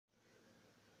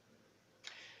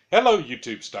Hello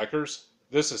YouTube Stackers,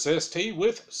 this is ST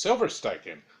with Silver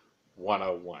Stacking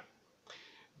 101.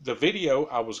 The video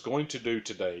I was going to do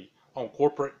today on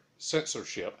corporate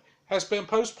censorship has been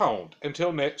postponed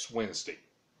until next Wednesday.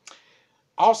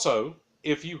 Also,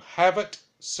 if you haven't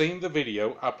seen the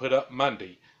video I put up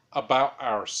Monday about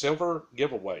our silver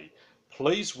giveaway,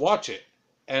 please watch it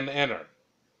and enter.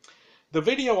 The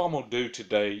video I'm going to do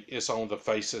today is on the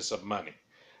faces of money.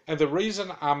 And the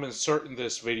reason I'm inserting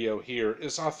this video here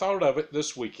is I thought of it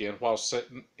this weekend while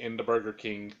sitting in the Burger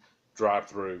King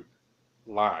drive-thru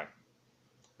line.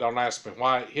 Don't ask me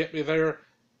why it hit me there,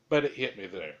 but it hit me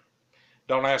there.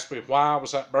 Don't ask me why I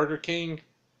was at Burger King.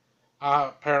 I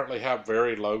apparently have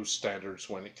very low standards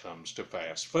when it comes to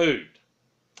fast food.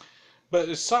 But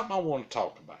it's something I want to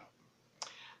talk about.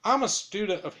 I'm a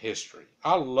student of history.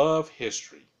 I love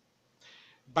history.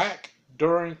 Back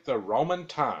during the Roman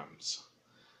times,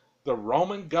 the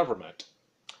Roman government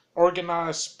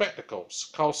organized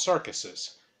spectacles called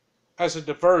circuses as a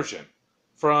diversion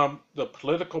from the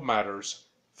political matters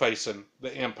facing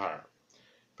the empire.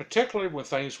 Particularly when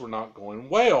things were not going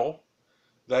well,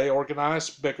 they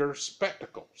organized bigger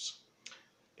spectacles.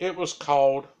 It was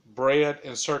called bread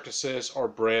and circuses or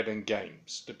bread and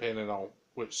games, depending on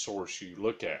which source you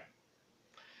look at.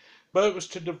 But it was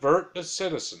to divert the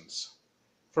citizens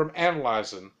from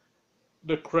analyzing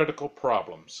the critical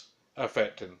problems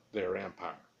affecting their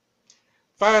empire.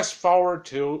 Fast forward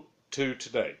to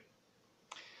today.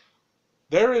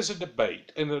 There is a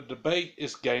debate, and the debate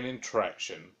is gaining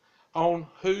traction on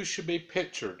who should be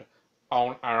pictured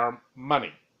on our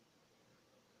money.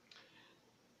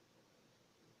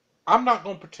 I'm not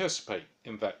going to participate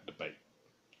in that debate.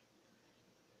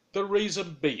 The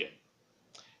reason being,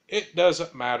 it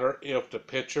doesn't matter if the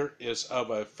picture is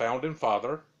of a founding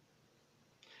father,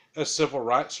 a civil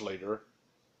rights leader,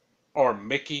 or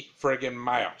Mickey friggin'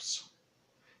 Mouse.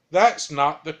 That's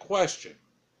not the question.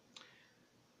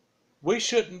 We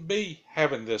shouldn't be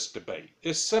having this debate.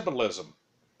 It's symbolism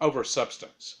over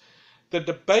substance. The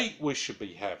debate we should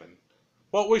be having,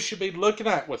 what we should be looking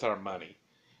at with our money,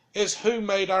 is who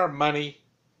made our money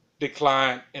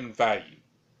decline in value.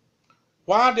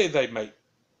 Why did they make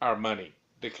our money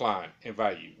decline in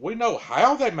value? We know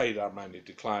how they made our money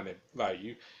decline in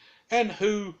value and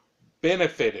who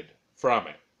benefited from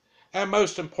it. And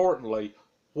most importantly,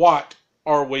 what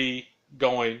are we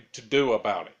going to do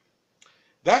about it?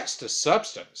 That's the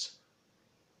substance.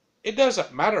 It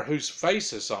doesn't matter whose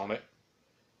face is on it.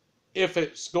 If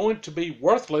it's going to be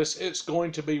worthless, it's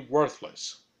going to be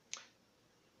worthless.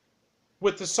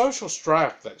 With the social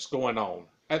strife that's going on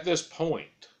at this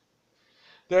point,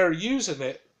 they're using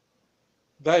it,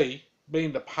 they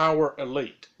being the power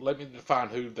elite. Let me define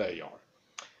who they are.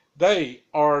 They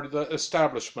are the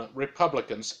establishment,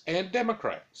 Republicans and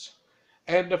Democrats,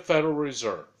 and the Federal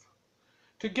Reserve,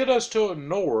 to get us to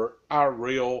ignore our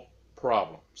real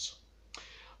problems.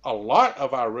 A lot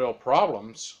of our real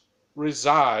problems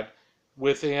reside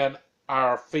within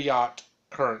our fiat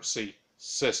currency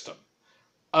system,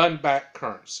 unbacked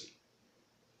currency.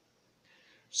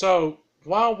 So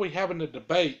while we're having a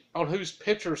debate on whose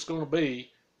picture is going to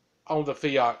be on the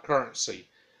fiat currency,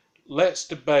 let's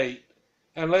debate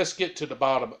and let's get to the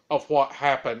bottom of what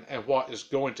happened and what is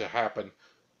going to happen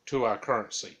to our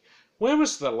currency. When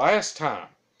was the last time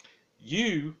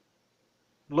you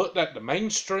looked at the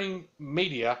mainstream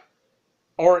media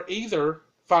or either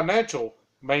financial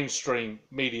mainstream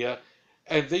media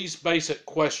and these basic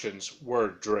questions were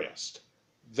addressed?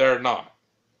 They're not.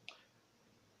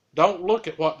 Don't look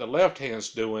at what the left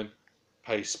hand's doing.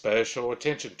 Pay special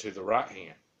attention to the right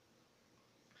hand.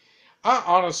 I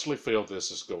honestly feel this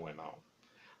is going on.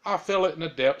 I feel it in the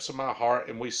depths of my heart,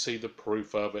 and we see the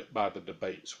proof of it by the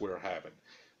debates we're having.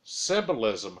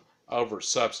 Symbolism over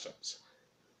substance.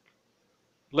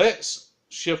 Let's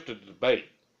shift the debate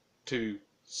to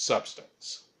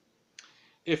substance.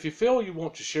 If you feel you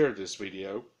want to share this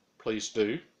video, please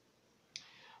do.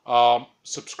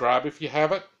 Subscribe if you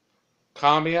haven't.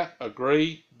 Comment,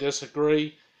 agree,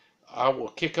 disagree. I will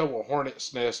kick over a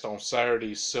hornet's nest on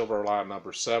Saturday's Silver Line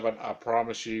number 7. I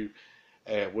promise you.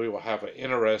 And we will have an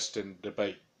interesting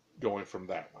debate going from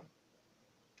that one.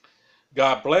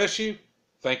 God bless you.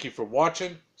 Thank you for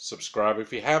watching. Subscribe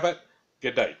if you haven't.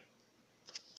 Good day.